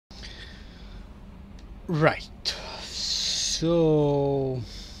Right. So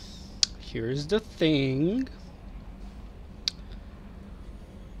here's the thing.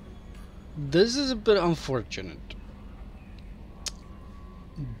 This is a bit unfortunate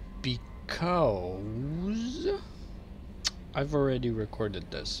because I've already recorded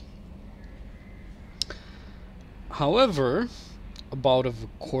this. However, about a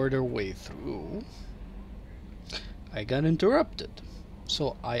quarter way through, I got interrupted.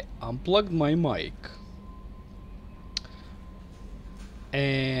 So I unplugged my mic.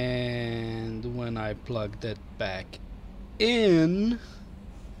 And when I plugged it back in,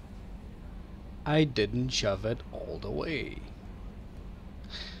 I didn't shove it all the way.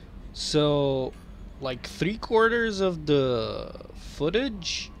 So, like 3/4 of the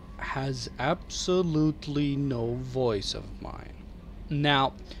footage has absolutely no voice of mine.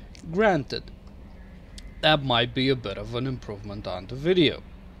 Now, granted, that might be a bit of an improvement on the video.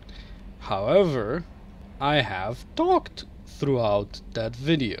 However, I have talked throughout that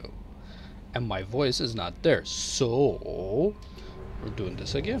video and my voice is not there, so we're doing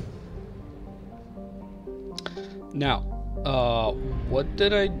this again. Now, what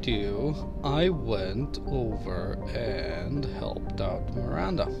did I do? I went over and helped out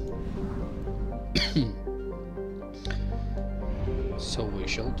Miranda. So we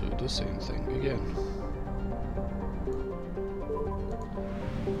shall do the same thing again.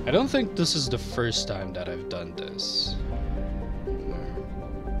 I don't think this is the first time that I've done this.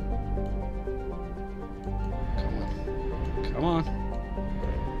 Come on.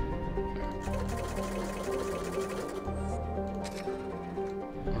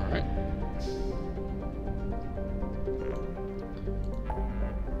 Alright.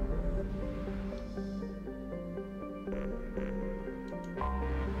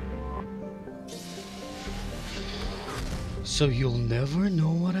 So you'll never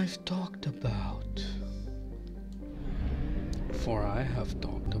know what I've talked about. For I have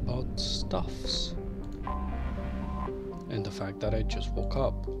talked about stuffs. And the fact that I just woke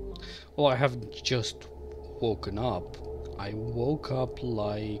up. Well, I haven't just woken up. I woke up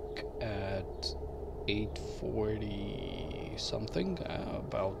like at 8:40 something,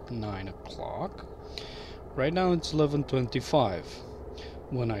 about 9 o'clock. Right now it's 11:25.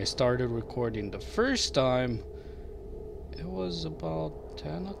 When I started recording the first time, it was about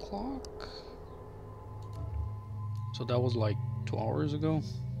 10 o'clock. So that was like 2 hours ago.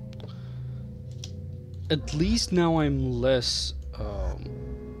 At least now I'm less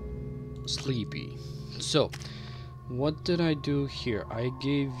sleepy. So, what did I do here? I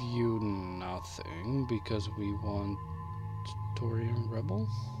gave you nothing because we want Torian Rebel.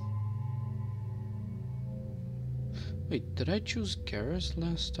 Wait, did I choose Garrus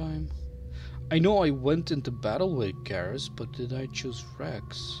last time? I know I went into battle with Garrus, but did I choose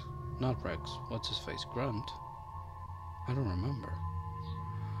Rex? Not Rex, what's his face? Grunt? I don't remember.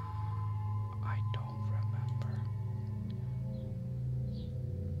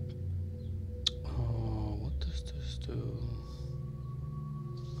 What does this do?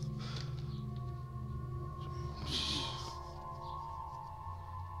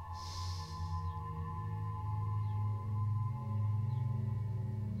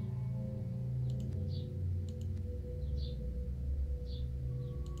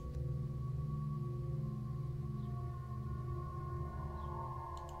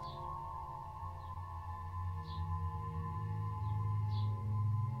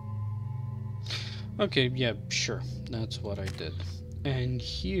 Okay, yeah, sure. That's what I did. And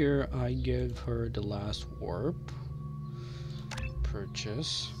here I gave her the last warp.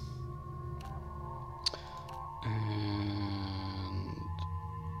 Purchase. And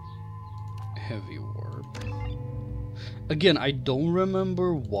heavy warp. Again, I don't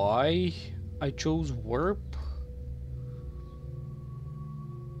remember why I chose warp.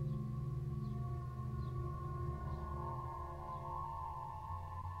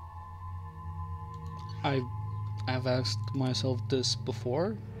 I've asked myself this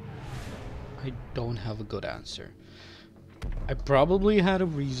before. I don't have a good answer. I probably had a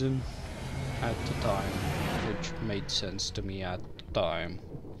reason at the time, which made sense to me at the time.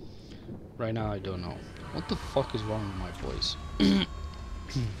 Right now I don't know. What the fuck is wrong with my voice? My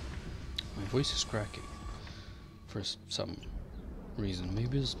voice is cracking for some reason.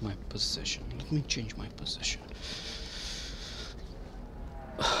 Maybe it's my position. Let me change my position.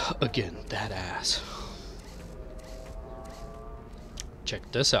 Again, that ass.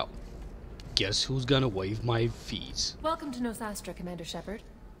 Check this out. Guess who's gonna waive my fees? Welcome to Nosastra, Commander Shepard.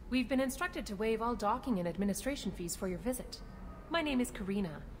 We've been instructed to waive all docking and administration fees for your visit. My name is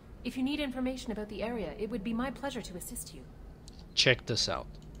Karina. If you need information about the area, it would be my pleasure to assist you. Check this out.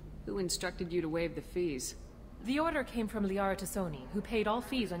 Who instructed you to waive the fees? The order came from Liara Tassoni, who paid all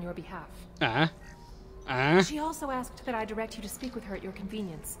fees on your behalf. She also asked that I direct you to speak with her at your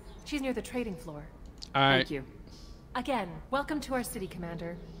convenience. She's near the trading floor. Thank you. Again, welcome to our city,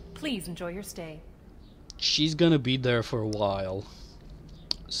 Commander. Please enjoy your stay. She's gonna be there for a while.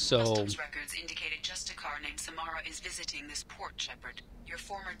 So... Customs records indicated just a car named Samara is visiting this port, Shepard. Your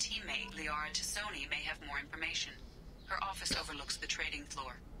former teammate, Liara Tassoni, may have more information. Her office overlooks the trading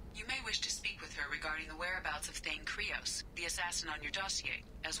floor. You may wish to speak with her regarding the whereabouts of Thane Krios, the assassin on your dossier,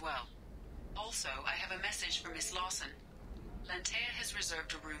 as well. Also, I have a message for Miss Lawson. Lantea has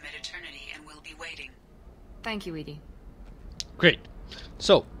reserved a room at Eternity and will be waiting. Thank you, Edie. Great.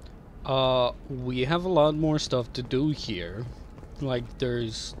 So, we have a lot more stuff to do here. Like,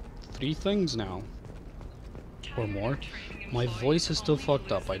 there's 3 things now. Or more. My voice is still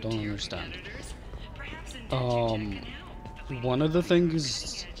fucked up, I don't understand. One of the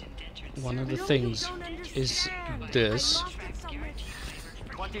things is this.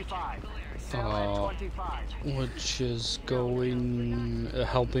 Which is going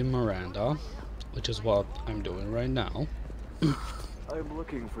helping Miranda, which is what I'm doing right now. I'm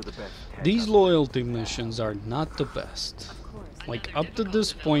looking for the best. These loyalty missions are not the best. Like, up to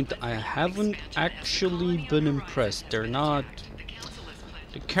this point, I haven't actually been impressed. They're not...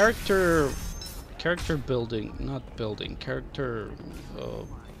 The character building, not building, character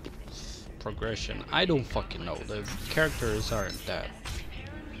progression. I don't fucking know. The characters aren't that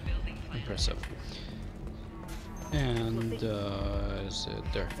impressive. And is it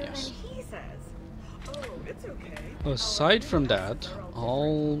there? Yes. Aside from that,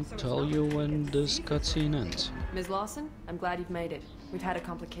 I'll tell you when this cutscene ends. Ms. Lawson, I'm glad you've made it. We've had a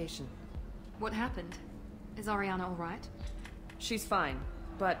complication. What happened? Is Ariana alright? She's fine,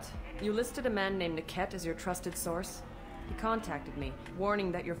 but you listed a man named Niket as your trusted source. He contacted me,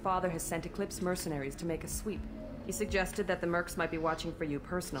 warning that your father has sent Eclipse mercenaries to make a sweep. He suggested that the Mercs might be watching for you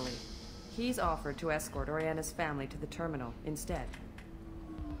personally. He's offered to escort Oriana's family to the terminal instead.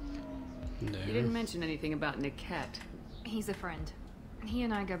 There. You didn't mention anything about Niket. He's a friend. He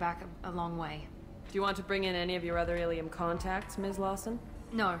and I go back a long way. Do you want to bring in any of your other Ilium contacts, Ms. Lawson?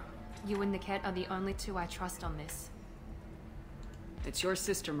 No. You and Niket are the only 2 I trust on this. It's your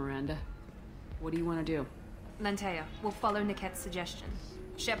sister, Miranda. What do you want to do? Lantea, we'll follow Niket's suggestion.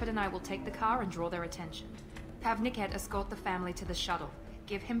 Shepard and I will take the car and draw their attention. Have Niket escort the family to the shuttle.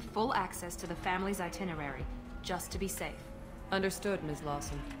 Give him full access to the family's itinerary, just to be safe. Understood, Ms.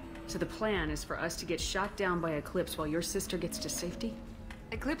 Lawson. So the plan is for us to get shot down by Eclipse while your sister gets to safety?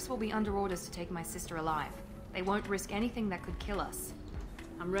 Eclipse will be under orders to take my sister alive. They won't risk anything that could kill us.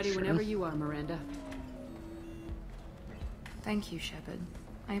 I'm ready whenever you are, Miranda. Thank you, Shepard.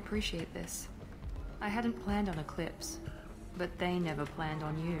 I appreciate this. I hadn't planned on Eclipse, but they never planned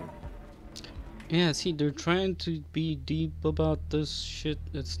on you. Yeah, see, they're trying to be deep about this shit.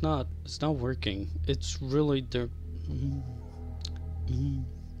 It's not working. It's really, they're...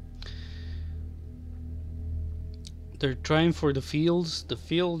 They're trying for the fields. The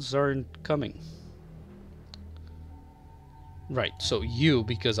fields aren't coming. Right, so you,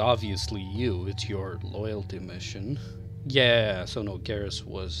 because obviously you, it's your loyalty mission. Yeah, so no, Garrus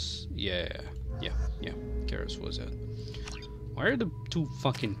was... Yeah, Garrus was it. Why are the 2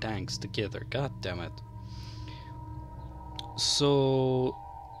 fucking tanks together? God damn it. So...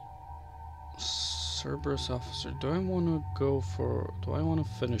 Cerberus officer, do I want to go for... Do I want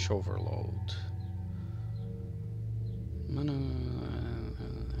to finish Overload?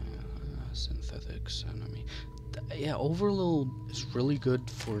 Synthetics enemy. Yeah, Overload is really good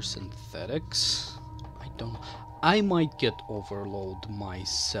for synthetics. I don't... I might get Overload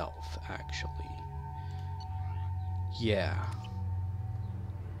myself, actually. Yeah.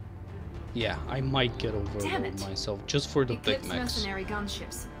 Yeah, I might get Overload myself, just for the big Eclipse mechs. mercenary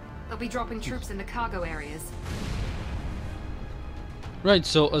gunships. They'll be dropping troops in the cargo areas. Right,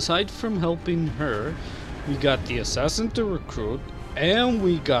 so aside from helping her, we got the assassin to recruit, and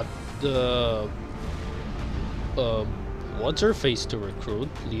we got the what's her face to recruit,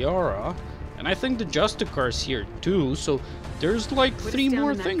 Liara, and I think the Justicar's here too. So there's like 3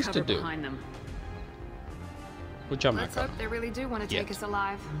 more things to do. Which I'm Let's not hope they really do want to take us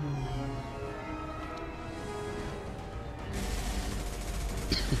alive.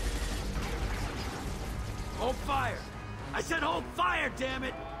 Hold fire! I said hold fire, damn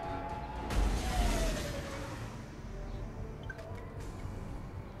it!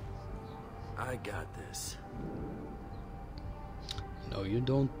 I got this. No, you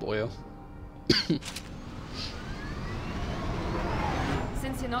don't, boyo.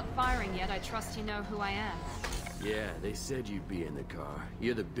 Since you're not firing yet, I trust you know who I am. Yeah, they said you'd be in the car.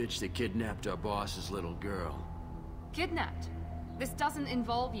 You're the bitch that kidnapped our boss's little girl. Kidnapped? This doesn't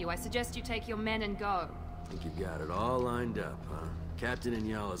involve you. I suggest you take your men and go. Think you've got it all lined up, huh? Captain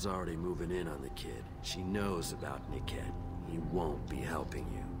Inyala's already moving in on the kid. She knows about Niket. He won't be helping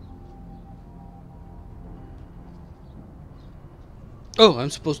you. Oh, I'm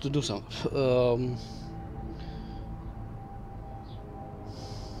supposed to do something.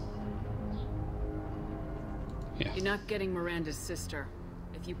 Yeah. You're not getting Miranda's sister.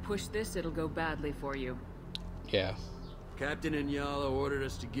 If you push this, it'll go badly for you. Yeah. Captain Inyala ordered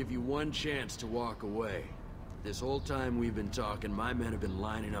us to give you one chance to walk away. This whole time we've been talking, my men have been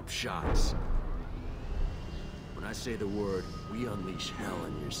lining up shots. When I say the word, we unleash hell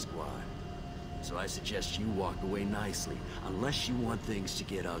on your squad. So I suggest you walk away nicely, unless you want things to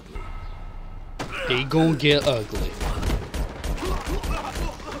get ugly. They gon' get ugly.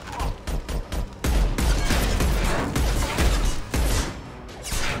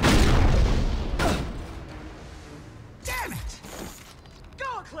 Damn it!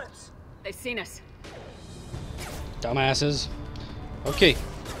 Go, Eclipse! They've seen us. Dumbasses. Okay.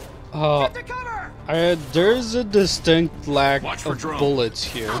 Get to cover! There's a distinct lack Watch for of drone. bullets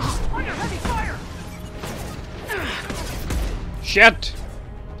here. Under heavy fire! Shit!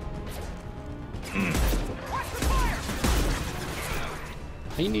 Watch the fire!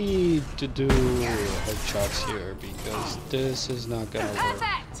 I need to do headshots here because this is not gonna work.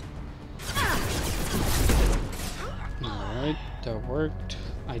 Perfect! Alright, that worked.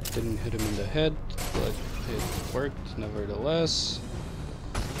 I didn't hit him in the head, but it worked nevertheless.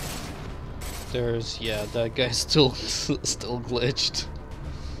 There's, yeah, that guy's still glitched.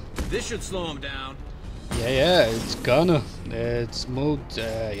 This should slow him down. Yeah, it's gonna. It's moved,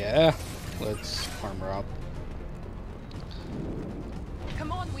 yeah. Let's armor up.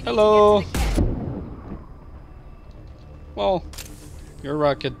 Come on, we Hello. need to get to the camp. Well, your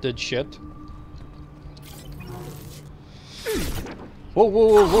rocket did shit. Whoa,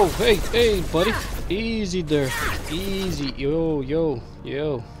 whoa, whoa, whoa, hey, buddy. Easy there. Easy. Yo.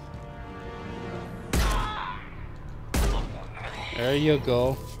 There you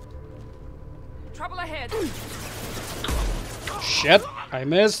go. Trouble ahead. Shit, I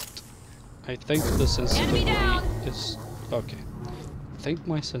missed. I think the sensitivity down. is... Okay. I think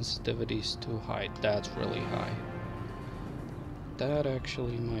my sensitivity is too high. That's really high. That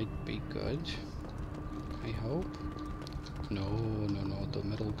actually might be good. I hope. No. The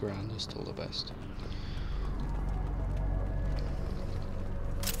middle ground is still the best.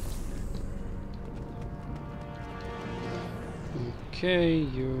 Okay,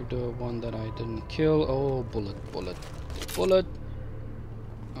 you're the one that I didn't kill. Oh, bullet.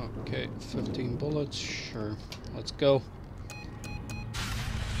 Okay, 15 bullets. Sure. Let's go.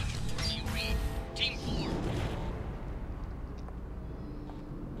 Team 4.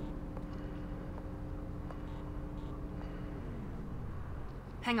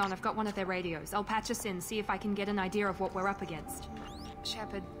 Hang on, I've got one of their radios. I'll patch us in, see if I can get an idea of what we're up against.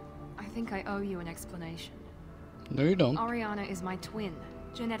 Shepard, I think I owe you an explanation. No, you don't. Oriana is my twin,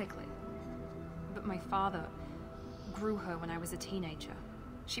 genetically. But my father grew her when I was a teenager.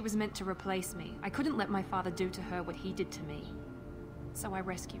 She was meant to replace me. I couldn't let my father do to her what he did to me. So I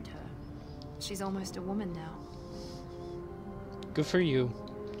rescued her. She's almost a woman now. Good for you.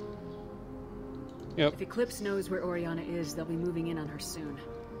 Yep. If Eclipse knows where Oriana is, they'll be moving in on her soon.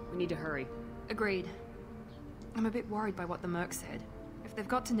 We need to hurry. Agreed. I'm a bit worried by what the Merc said. If they've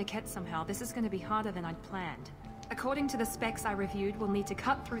got to Niket somehow, this is going to be harder than I'd planned. According to the specs I reviewed, we'll need to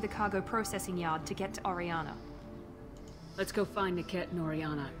cut through the cargo processing yard to get to Oriana. Let's go find Niket and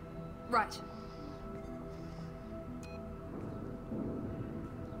Oriana. Right.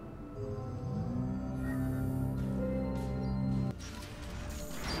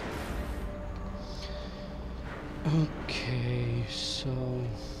 Okay, so...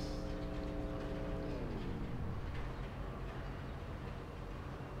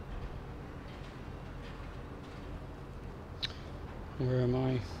 Where am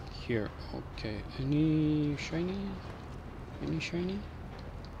I? Here. Okay. Any shiny? Any shiny?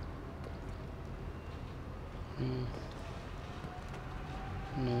 No.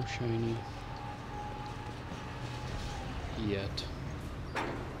 No shiny. Yet.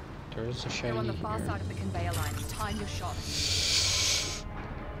 There is a shiny You're on the far here. side of the conveyor line. Time your shot.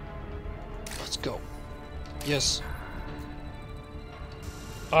 Let's go. Yes.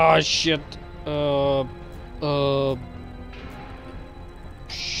 Ah, shit.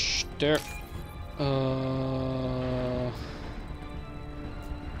 There.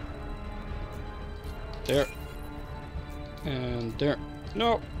 There. And there.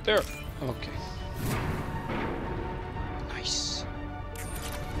 No, there. Okay.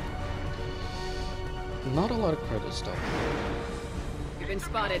 Not a lot of credits though. You've been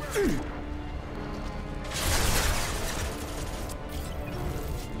spotted.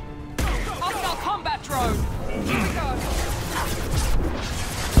 Hostile combat drone!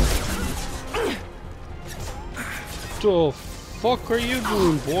 The fuck are you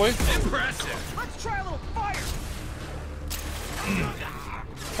doing, boy? Impressive. Let's try a little fire!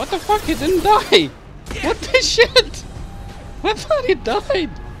 What the fuck? He didn't die! What the shit? I thought he died!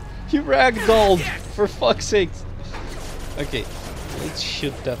 He ragdolled, for fuck's sake. Okay, let's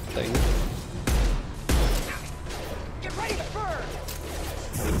shoot that thing. Get ready to burn!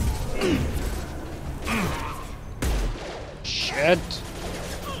 Shit!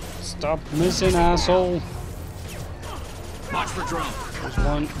 Stop missing, asshole! Watch for drone. There's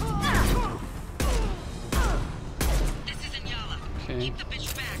one. This is Inyala. Okay. Keep the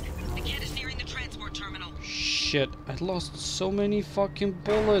bitch back. The kid is nearing the transport terminal. Shit, I lost so many fucking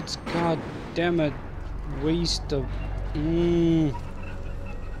bullets. God damn it. Waste of... And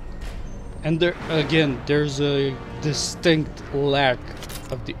there, again, there's a distinct lack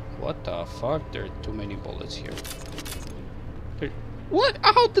of the... What the fuck? There are too many bullets here. What?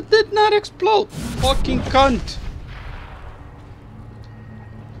 How did it not explode? Fucking cunt!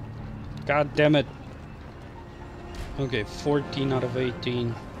 God damn it. Okay, 14 out of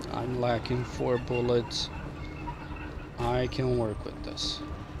 18. I'm lacking 4 bullets. I can work with this.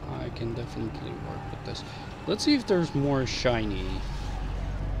 I can definitely work with this. Let's see if there's more shiny.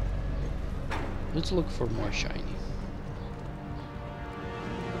 Let's look for more shiny.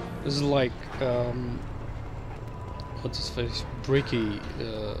 This is like, what's his face? Bricky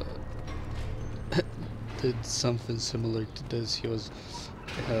did something similar to this. He was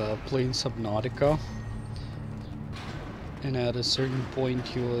playing Subnautica, and at a certain point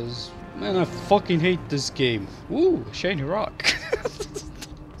he was, man, I fucking hate this game. Ooh, shiny rock.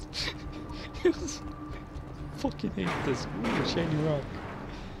 He was, fucking hate this. Ooh, shiny rock.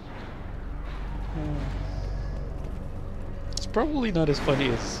 It's probably not as funny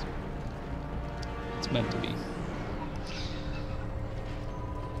as it's meant to be.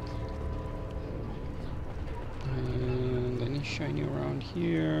 And any shiny around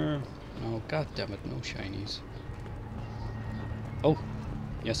here? No, god damn it, no shinies. Oh,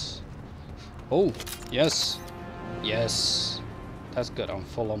 yes. Oh, yes. Yes. That's good, I'm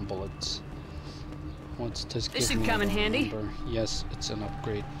full on bullets. What's this give This should me? come in I don't handy. remember. Yes, it's an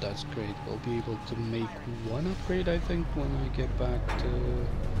upgrade. That's great. We'll be able to make one upgrade, I think, when I get back to...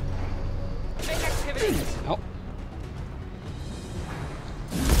 Make activity! Oh.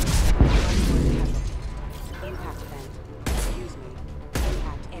 Impact event. Excuse me.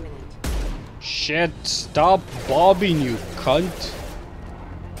 Impact imminent. Shit, stop bobbing, you cunt.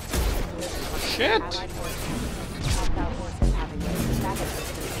 Shit. Allied forces. Hostile forces having backup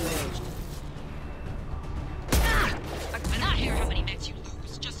systems engaged. I cannot hear how many mechs you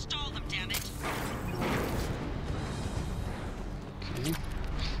lose. Just stall them, damn it. Okay.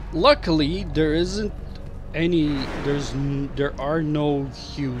 Luckily, there isn't any. There are no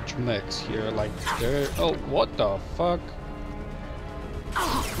huge mechs here. Like there. Oh, what the fuck?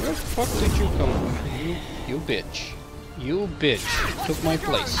 Where the fuck did you come from? You bitch. You bitch. Took my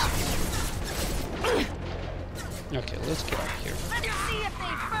place. Okay, let's get out of here. Let's see if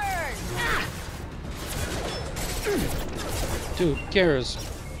they burn! Dude, Garrus,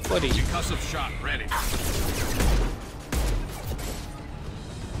 buddy. Concussive shot ready.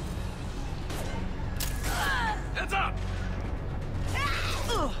 Heads up!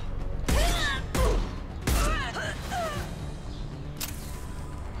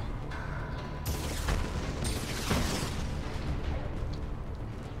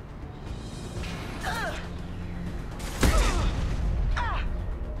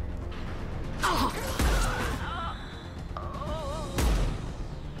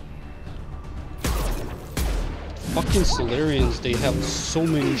 Fucking Solarians, they have so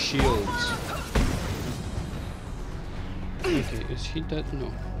many shields. Okay, is he dead?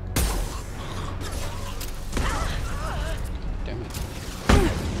 No. Damn it.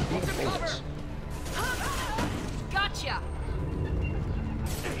 Not bullets. Gotcha!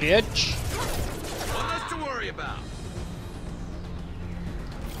 Bitch! One less to worry about.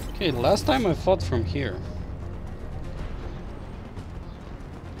 Okay, last time I fought from here.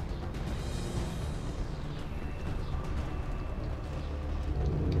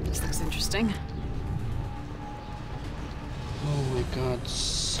 This looks interesting. Oh my god,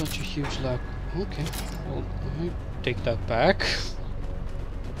 such a huge lack. Okay, well, I take that back.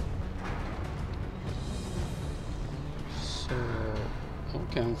 So,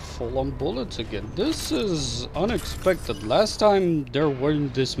 Okay, I'm full on bullets again. This is unexpected. Last time there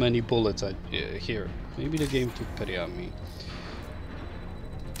weren't this many bullets here. Maybe the game took pity on me.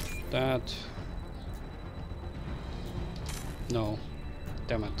 That... No.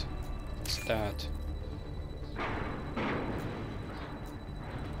 Damn it. It's that.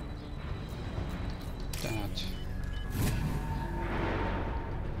 That.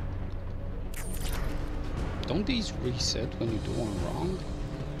 Don't these reset when you do one wrong?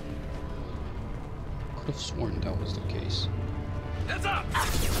 Could have sworn that was the case. Heads up!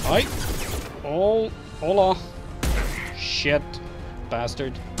 Hi! Oh, hola! Shit,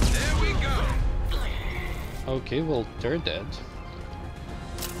 bastard. There we go! Okay, well, they're dead.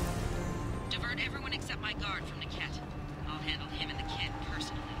 Divert everyone except my guard from Niket. I'll handle him and the kid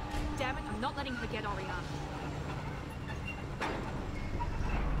personally. Damn it, I'm not letting her get Oriana.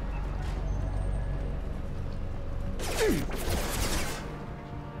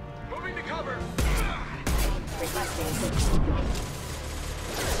 Moving to cover! Requesting assistance.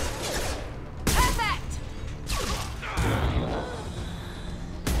 Perfect!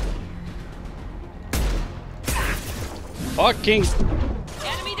 Fucking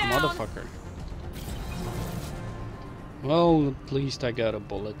Enemy down! motherfucker. Well, at least I got a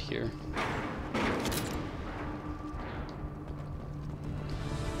bullet here.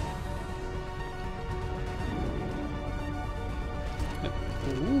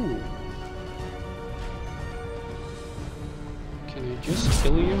 Ooh. Can I just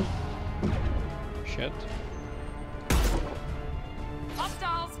kill you? Shit.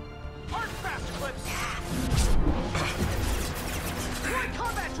 Hostiles! Hard fast clips! Deploy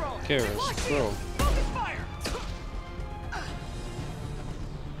combat drone! Karis, throw. Focus fire!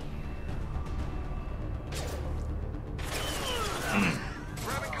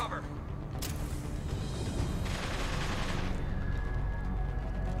 Grabbing cover!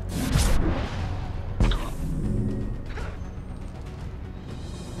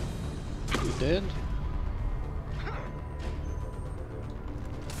 You dead?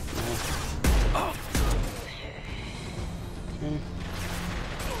 No. Okay.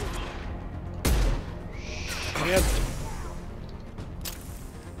 Shit.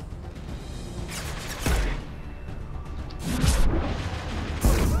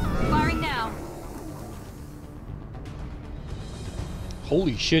 Firing now.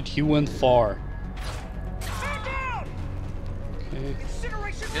 Holy shit, he went far. Man down! Okay.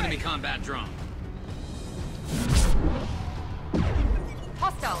 Incineration Enemy combat drone.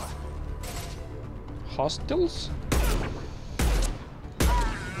 Hostile. Hostiles?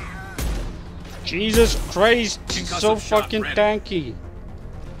 Jesus Christ, he's so Concussive shot fucking ready. tanky.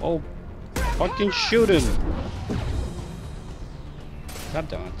 Oh, fucking shoot him. God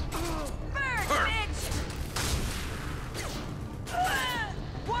damn it.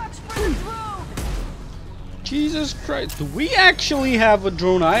 Watch for the drone! Jesus Christ, do we actually have a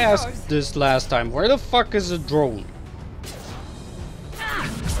drone? I asked this last time. Where the fuck is a drone?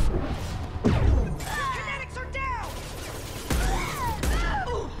 Kinetics are down!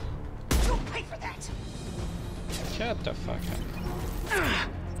 You'll pay for that! Shut the fuck up.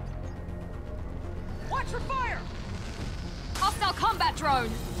 Watch for fire! Hostile combat drone!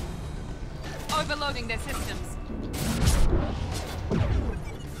 Overloading their systems.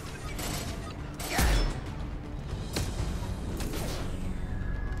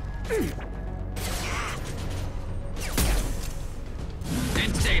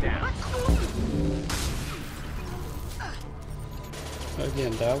 And stay down.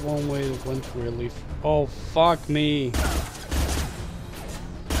 Again, that one way went really oh, fuck me.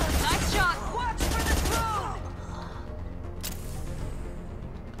 Nice shot! Watch for the drone!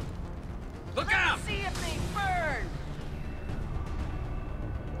 Look out! See if they burn!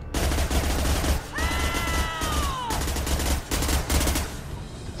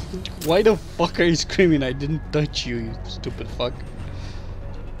 Why the fuck are you screaming? I didn't touch you, you stupid fuck.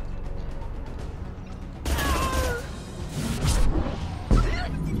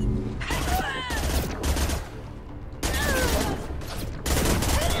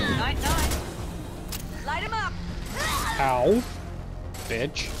 Night. Light him up! Ow.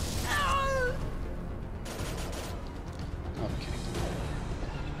 Bitch. Okay.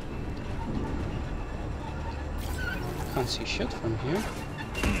 Can't see shit from here.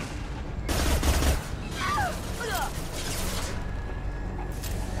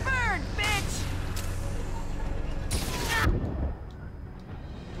 Burn, bitch!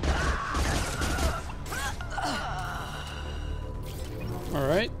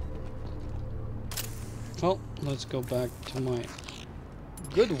 Alright. Well, let's go back to my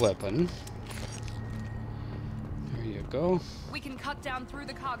good weapon. There you go. We can cut down through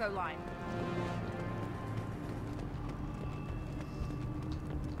the cargo line.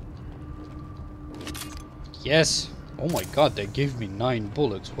 Yes! Oh my god, they gave me 9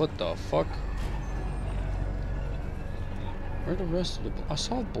 bullets. What the fuck? Where are the rest of the I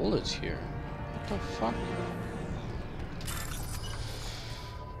saw bullets here. What the fuck?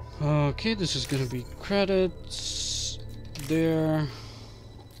 Okay, this is gonna be credits. There.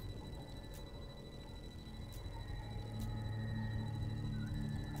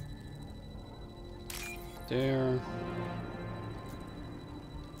 There.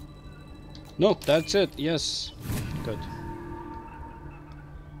 No, that's it. Yes. Good.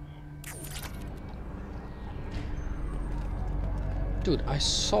 Dude, I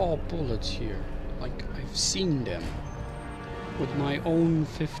saw bullets here. Like, I've seen them. With my own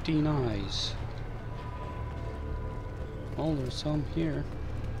 15 eyes. Oh, there's some here.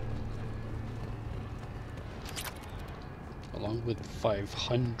 Along with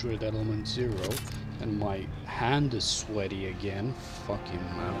 500 element 0. And my hand is sweaty again. Fucking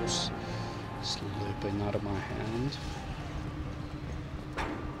mouse. Slipping out of my hand.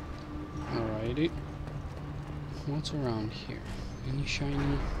 Alrighty. What's around here? Any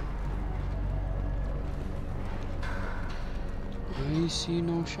shiny? I see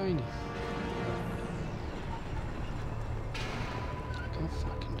no shiny. God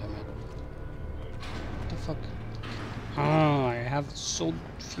fucking damn it. What the fuck? Ah, I have so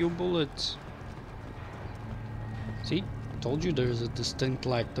few bullets. See? Told you there's a distinct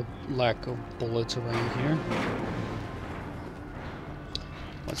lack of bullets around here.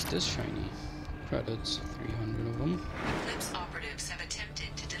 What's this shiny? Credits, 300 of them. Eclipse operatives have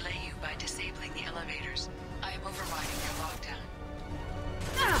attempted to delay you by disabling the elevators. I am overriding your lockdown.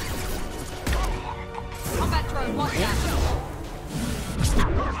 Combat drone, watch out!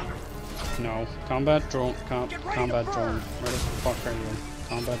 No, combat drone, combat drone. Where the fuck are you?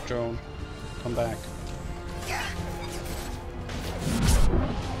 Combat drone, come back.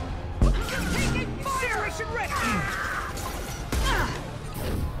 Situation ready!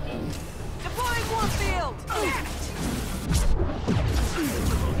 Deploying warfield!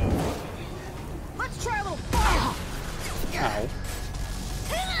 Let's travel! Ow.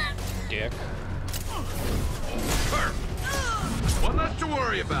 Dick. One less to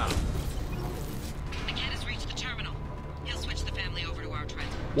worry about. Niket has reached the terminal. He'll switch the family over to our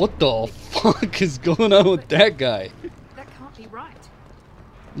transport. What the fuck is going on with that guy? That can't be right.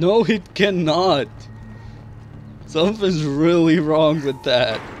 No, it cannot. Something's really wrong with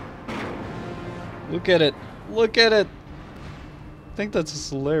that. Look at it. Look at it. I think that's a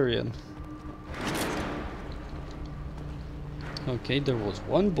Solarian. Okay, there was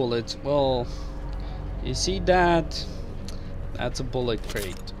one bullet. Well, you see that? That's a bullet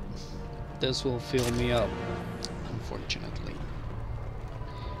crate. This will fill me up, unfortunately.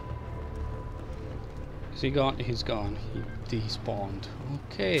 Is he gone? He's gone. He despawned.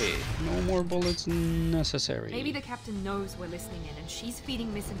 Okay, no more bullets necessary. Maybe the captain knows we're listening in and she's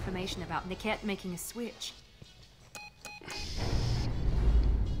feeding misinformation about Niket making a switch.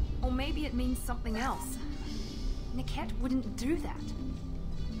 Or maybe it means something else. Niket wouldn't do that.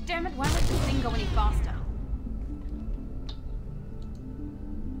 Damn it, why let this thing go any faster?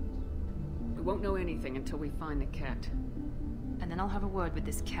 We won't know anything until we find the cat. And then I'll have a word with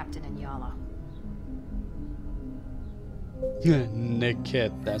this captain and Yala.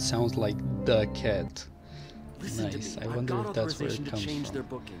 Niket, that sounds like the cat. Listen Nice. to me. I I've wonder got if that's where authorization it to comes change from. their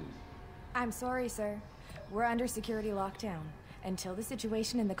booking. I'm sorry, sir. We're under security lockdown. Until the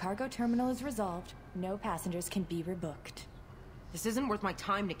situation in the cargo terminal is resolved, no passengers can be rebooked. This isn't worth my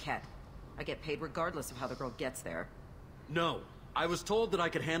time, Niket. I get paid regardless of how the girl gets there. No. I was told that I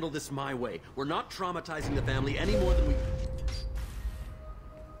could handle this my way. We're not traumatizing the family any more than we...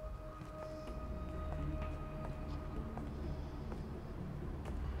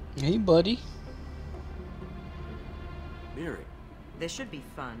 Hey, buddy. Miri. This should be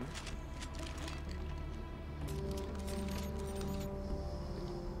fun.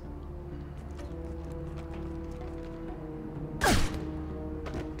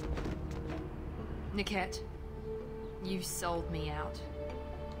 Niket, you sold me out.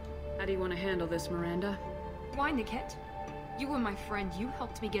 How do you want to handle this, Miranda? Why, Niket? You were my friend. You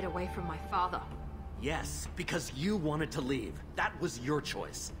helped me get away from my father. Yes, because you wanted to leave. That was your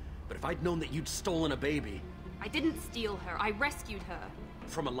choice. But if I'd known that you'd stolen a baby... I didn't steal her. I rescued her.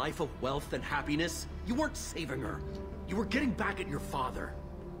 From a life of wealth and happiness, you weren't saving her. You were getting back at your father.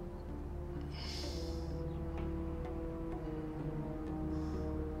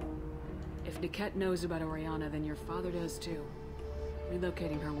 If Niket knows about Oriana, then your father does too.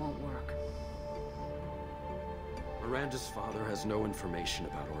 Relocating her won't work. Miranda's father has no information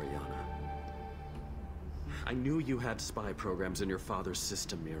about Oriana. I knew you had spy programs in your father's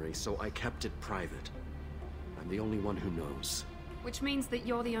system, Miri, so I kept it private. I'm the only one who knows. Which means that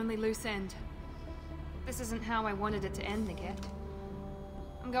you're the only loose end. This isn't how I wanted it to end, Niket.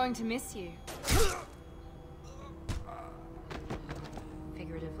 I'm going to miss you.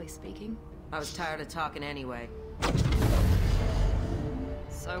 Figuratively speaking. I was tired of talking anyway.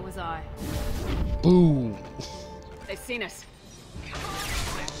 So was I. Boom. They've seen us.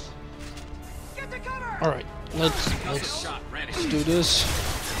 Get to cover! All right, let's do this.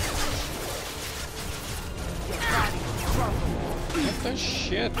 What the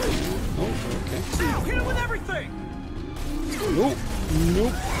shit? Oh, okay. Now hit him with everything! Nope,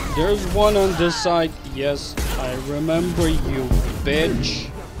 nope. There's one on this side. Yes, I remember you, bitch.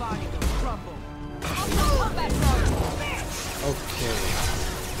 Your body will crumble. Okay.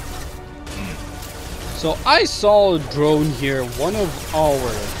 So I saw a drone here, one of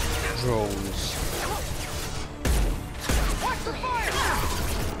our drones. Watch the fire!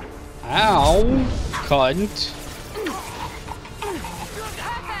 Ow, cunt.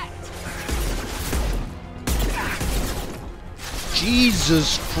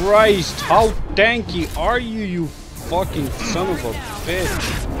 Jesus Christ, how tanky are you, you fucking son of a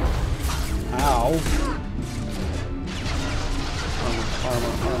bitch. Ow.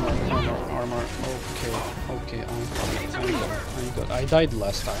 Armor. Okay, I'm good. I died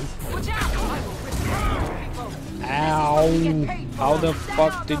last time. Ow! How the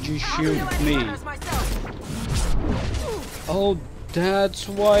fuck did you shoot me? Oh, that's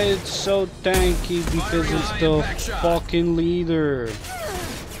why it's so tanky, because it's the fucking leader.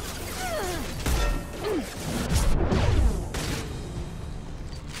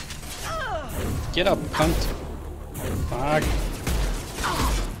 Get up, cunt. Fuck.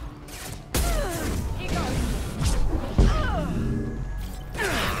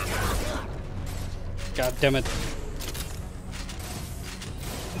 God damn it.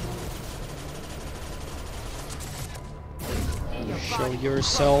 Show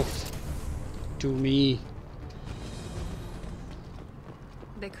yourself to me.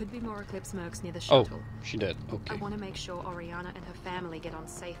 There could be more Eclipse mercs near the Oh, shuttle. she did. I Okay. want to make sure Oriana and her family get on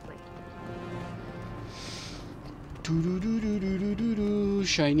safely.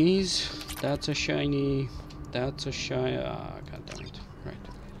 Shinies. That's a shiny. That's a shiny. Ah, god damn it. Right.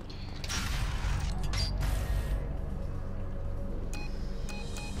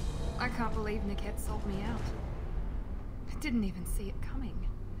 I can't believe Niket sold me out. I didn't even see it coming.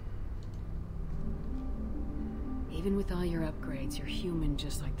 Even with all your upgrades, you're human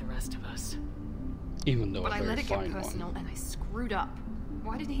just like the rest of us. Even though But a I very let it get fine personal one. and I screwed up.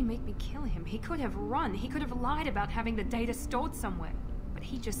 Why did he make me kill him? He could have run. He could have lied about having the data stored somewhere. But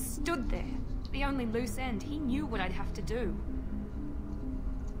he just stood there. The only loose end. He knew what I'd have to do.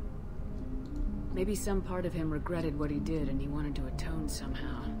 Maybe some part of him regretted what he did and he wanted to atone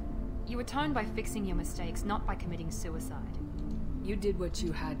somehow. You atone by fixing your mistakes, not by committing suicide. You did what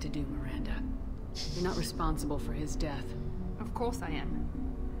you had to do, Miranda. You're not responsible for his death. Of course I am.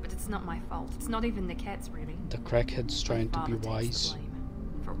 But it's not my fault. It's not even Niket's, really. The crackhead's trying to My be father takes wise. the blame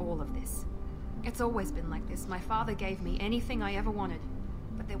for all of this. It's always been like this. My father gave me anything I ever wanted.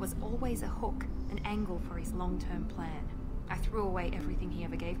 But there was always a hook, an angle for his long-term plan. I threw away everything he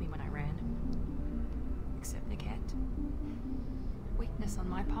ever gave me when I ran. Except Niket. Weakness on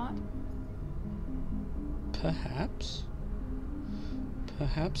my part? Perhaps.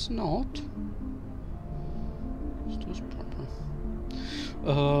 Perhaps not. Is this proper?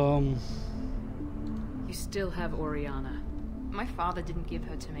 You still have Oriana. My father didn't give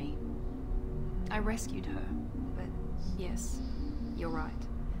her to me. I rescued her. But yes, you're right.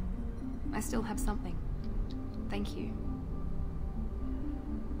 I still have something. Thank you.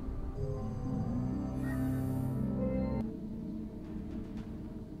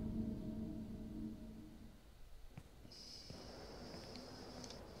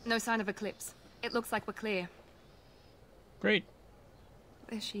 No sign of Eclipse. It looks like we're clear. Great.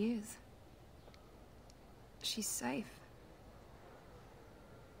 There she is. She's safe.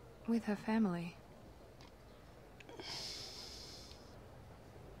 With her family.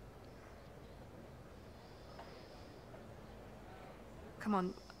 Come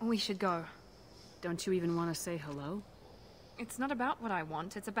on, we should go. Don't you even want to say hello? It's not about what I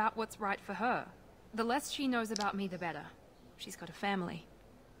want, it's about what's right for her. The less she knows about me, the better. She's got a family.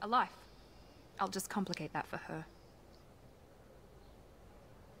 A life. I'll just complicate that for her.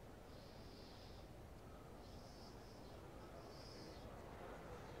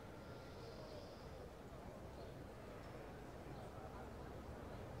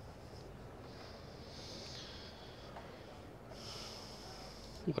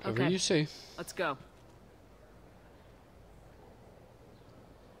 Whatever Okay. you say. Let's go.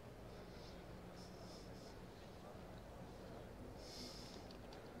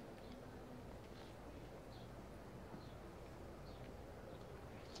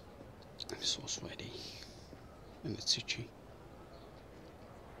 I'm so sweaty. And it's itchy.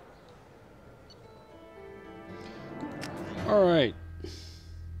 Alright.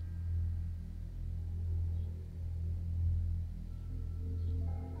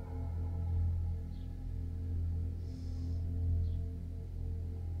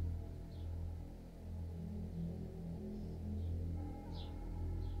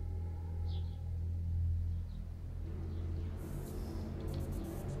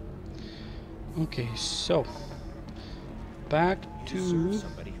 Okay, so back You deserve to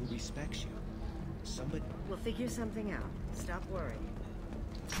somebody who respects you. Somebody. We'll figure something out. Stop worrying.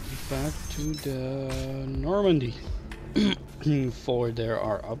 the Normandy. For there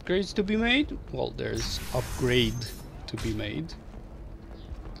are upgrades to be made. Well, there's upgrade to be made.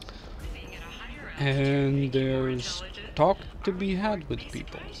 And there's talk to be had with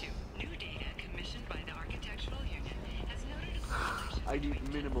people. I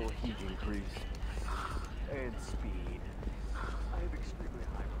need minimal heat increase. And speed. I have extremely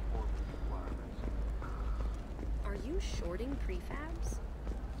high performance requirements. Are you shorting prefabs?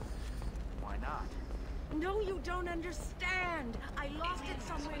 Why not? No, you don't understand. I lost it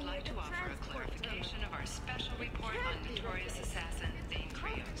somewhere Would near like the to offer a transport clarification of our special report on notorious assassin Thane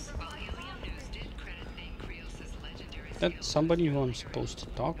Krios. While Helium News did credit Thane Krios as legendary. That's somebody who I'm supposed to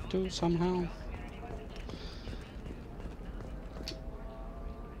talk to somehow.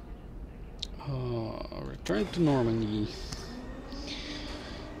 Return to Normandy.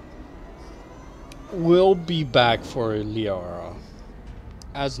 We'll be back for Liara.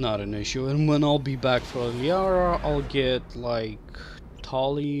 That's not an issue. And when I'll be back for Liara, I'll get like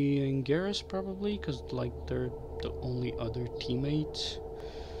Tali and Garrus probably, because like they're the only other teammates.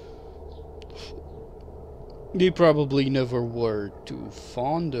 They probably never were too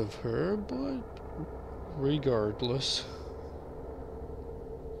fond of her, but regardless.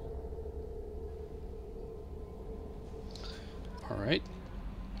 Alright.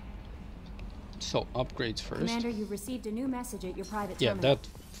 So, upgrades first. Commander, you've received a new message at your private Yeah, terminal. that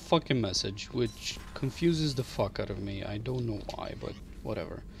fucking message, which confuses the fuck out of me. I don't know why, but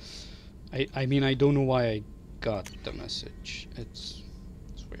whatever. I mean, I don't know why I got the message. It's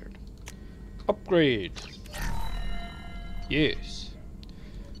weird. Upgrade. Yes.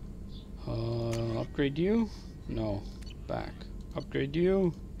 Upgrade you? No. Back. Upgrade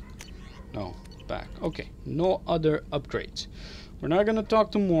you? No. Back. Okay. No other upgrades. We're not gonna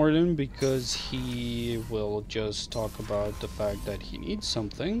talk to Morden because he will just talk about the fact that he needs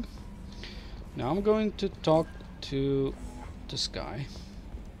something. Now I'm going to talk to this guy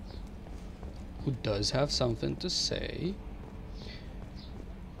who does have something to say.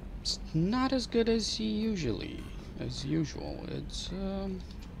 It's not as good as usual. It's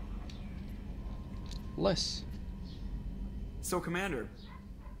less. So, Commander,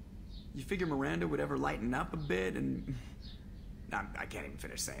 you figure Miranda would ever lighten up a bit and... I can't even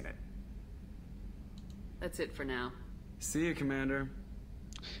finish saying it. That's it for now. See you, Commander.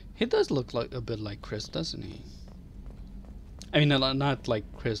 He does look like a bit like Chris, doesn't he? I mean, not like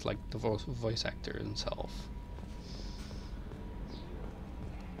Chris, like the voice actor himself.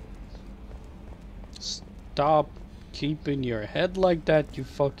 Stop keeping your head like that, you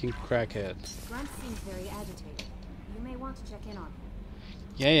fucking crackhead. Grunt seems very agitated. You may want to check in on him.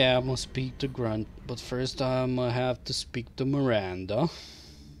 Yeah, I'm gonna speak to Grunt, but first I'm gonna have to speak to Miranda.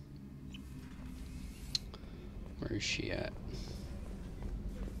 Where is she at?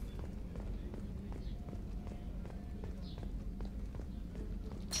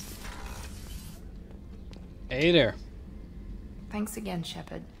 Hey there. Thanks again,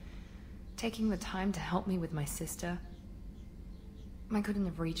 Shepard. Taking the time to help me with my sister. I couldn't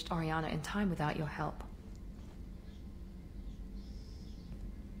have reached Oriana in time without your help.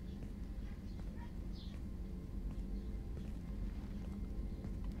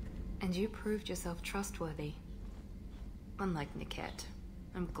 And you proved yourself trustworthy. Unlike Niket.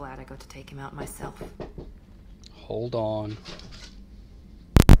 I'm glad I got to take him out myself. Hold on.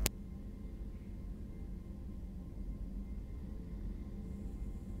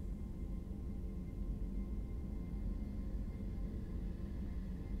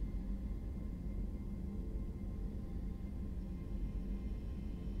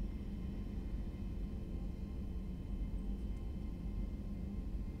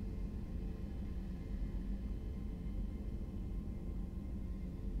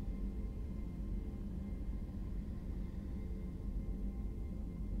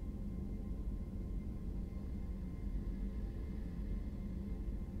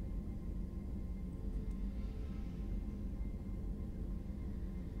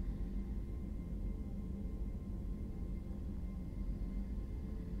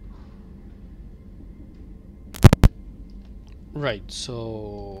 Right,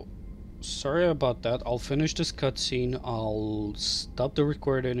 so sorry about that. I'll finish this cutscene. I'll stop the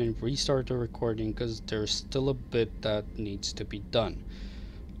recording and restart the recording because there's still a bit that needs to be done.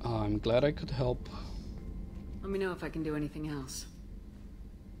 I'm glad I could help. Let me know if I can do anything else.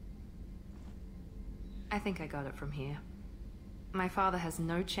 I think I got it from here. My father has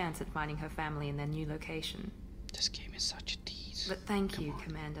no chance at finding her family in their new location. This game is such a tease. But thank you,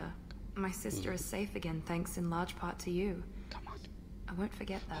 Commander. My sister is safe again thanks in large part to you. Come on. I won't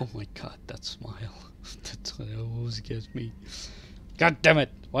forget that. Oh my god, that smile. That's what always gets me. God damn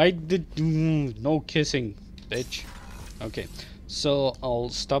it! Why did no kissing, bitch? Okay, so I'll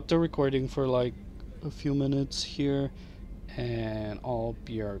stop the recording for like a few minutes here, and I'll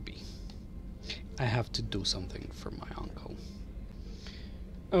BRB. I have to do something for my uncle.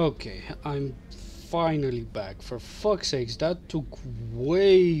 Okay, I'm finally back. For fuck's sakes, that took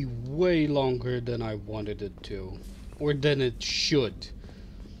way longer than I wanted it to, or than it should.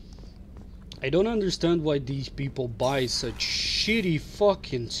 I don't understand why these people buy such shitty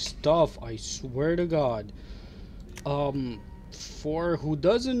fucking stuff, I swear to God. For who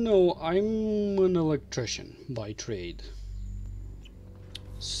doesn't know, I'm an electrician by trade.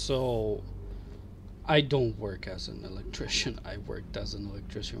 So I don't work as an electrician. I worked as an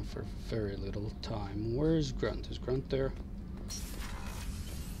electrician for very little time. Where is Grunt? Is Grunt there?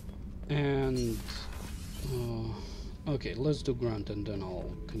 And okay, let's do Grunt and then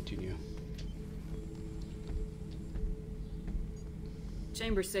I'll continue.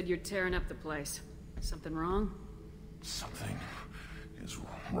 Chambers said you're tearing up the place. Something wrong? Something is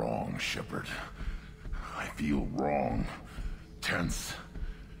wrong, Shepard. I feel wrong. Tense.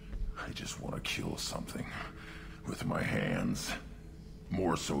 I just want to kill something. With my hands.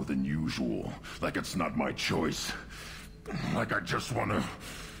 More so than usual. Like it's not my choice. Like I just want to...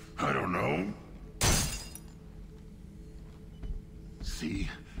 I don't know. See?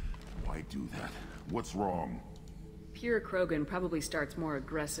 Why do that? What's wrong? Pure Krogan probably starts more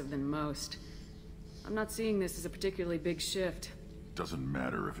aggressive than most. I'm not seeing this as a particularly big shift. Doesn't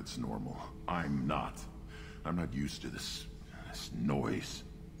matter if it's normal. I'm not. I'm not used to this noise.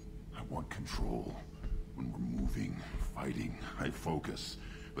 I want control. When we're moving, fighting, I focus.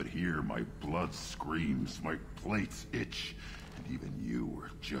 But here, my blood screams, my plates itch, and even you are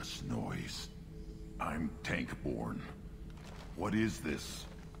just noise. I'm tank-born. What is this?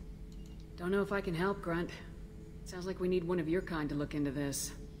 Don't know if I can help, Grunt. Sounds like we need one of your kind to look into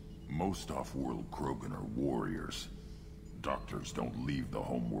this. Most off-world Krogan are warriors. Doctors don't leave the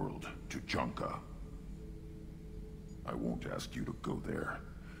homeworld to Junka. I won't ask you to go there.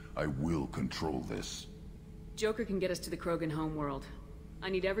 I will control this. Joker can get us to the Krogan homeworld. I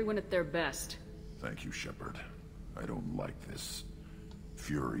need everyone at their best. Thank you, Shepard. I don't like this.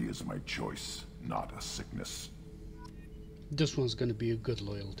 Fury is my choice, not a sickness. This one's gonna be a good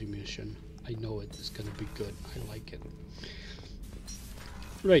loyalty mission. I know it is gonna be good. I like it.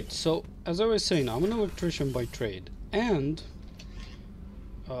 Right, so as I was saying, I'm an electrician by trade, and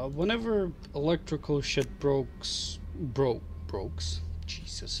whenever electrical shit breaks,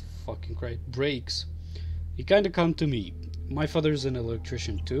 Jesus fucking Christ, breaks, he kind of come to me. My father's an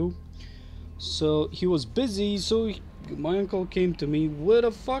electrician too, so he was busy, so my uncle came to me with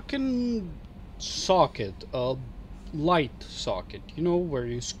a fucking socket, a light socket, you know, where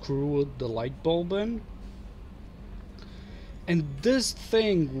you screw the light bulb in. And this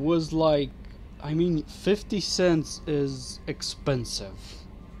thing was like, I mean, 50 cents is expensive.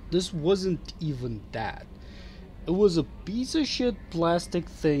 This wasn't even that. It was a piece of shit plastic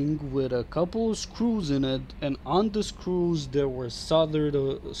thing with a couple of screws in it, and on the screws there were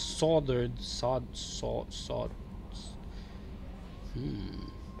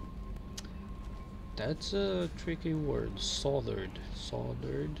That's a tricky word. Soldered.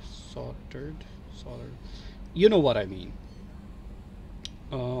 You know what I mean.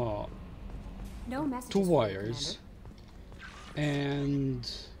 No messages. 2 wires and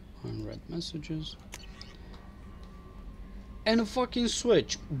unread messages and a fucking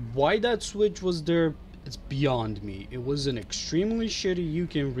switch. Why that switch was there, it's beyond me. It was an extremely shitty. You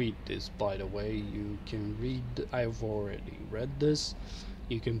can read this, by the way. You can read. I've already read this.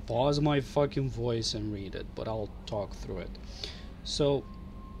 You can pause my fucking voice and read it, but I'll talk through it. So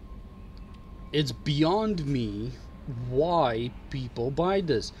it's beyond me why people buy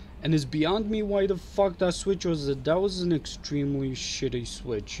this, and it's beyond me why the fuck that switch was. That was an extremely shitty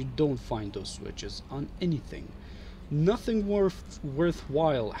switch. You don't find those switches on anything. Nothing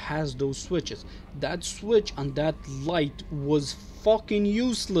worthwhile has those switches. That switch on that light was fucking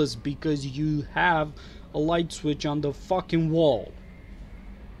useless because you have a light switch on the fucking wall.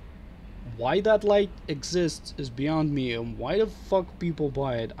 Why that light exists is beyond me, and why the fuck people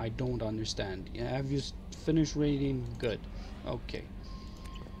buy it, I don't understand. Yeah, have you finished reading? Good. Okay.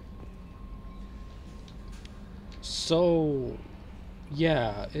 So,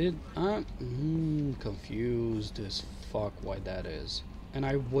 yeah, I'm confused as fuck why that is. And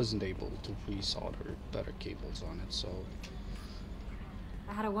I wasn't able to resolder better cables on it, so...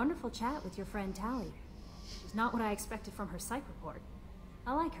 I had a wonderful chat with your friend Tally. She's not what I expected from her psych report.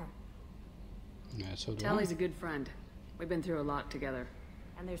 I like her. Yeah, so do Tally's a good friend. We've been through a lot together.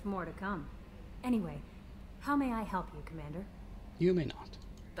 And there's more to come. Anyway, how may I help you, Commander? You may not.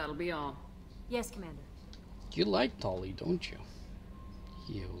 That'll be all. Yes, Commander. You like Tolly, don't you?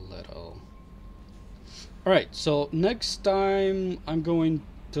 You little... Alright, so next time I'm going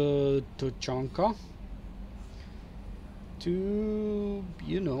to Chanka to,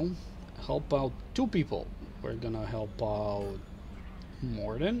 you know, help out two people. We're gonna help out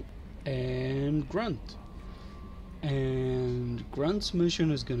Morden and Grunt. And Grunt's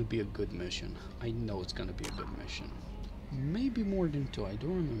mission is gonna be a good mission. I know it's gonna be a good mission. Maybe Morden too, I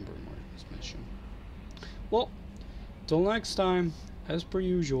don't remember Morden's mission. Well, till next time, as per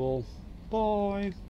usual, bye.